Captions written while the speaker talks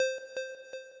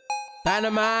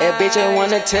Dynamite. That bitch ain't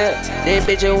wanna tip, that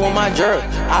bitch ain't want my jerk.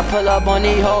 I pull up on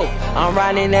these hoes, I'm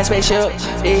riding that spaceship.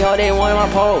 These hoes, they want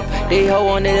my pole, these hoes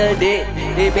wanted a dick.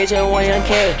 This bitch ain't want young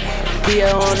cat, be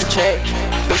on the track.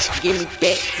 Bitch, give me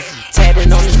back, tatted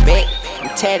on his back,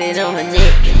 I'm tatted on her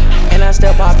neck. And I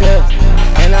step out here,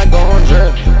 and I go on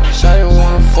drip. Shawty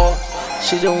wanna fuck,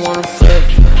 she just wanna flip.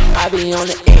 I be on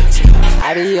the X,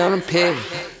 I be on the pill.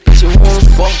 Bitch, you wanna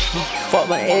fuck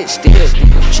my ex still.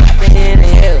 Trapping in the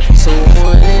hell, so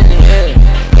one in the hell.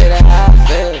 Better how I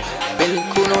feel, Benny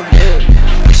cool no deal.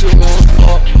 Bitch, you wanna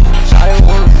fuck, shawty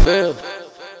wanna feel.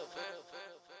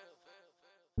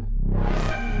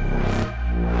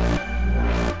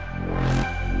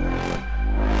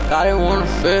 Shawty wanna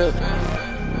feel.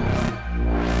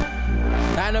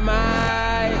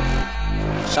 Dynamite.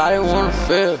 Shawty wanna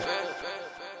feel.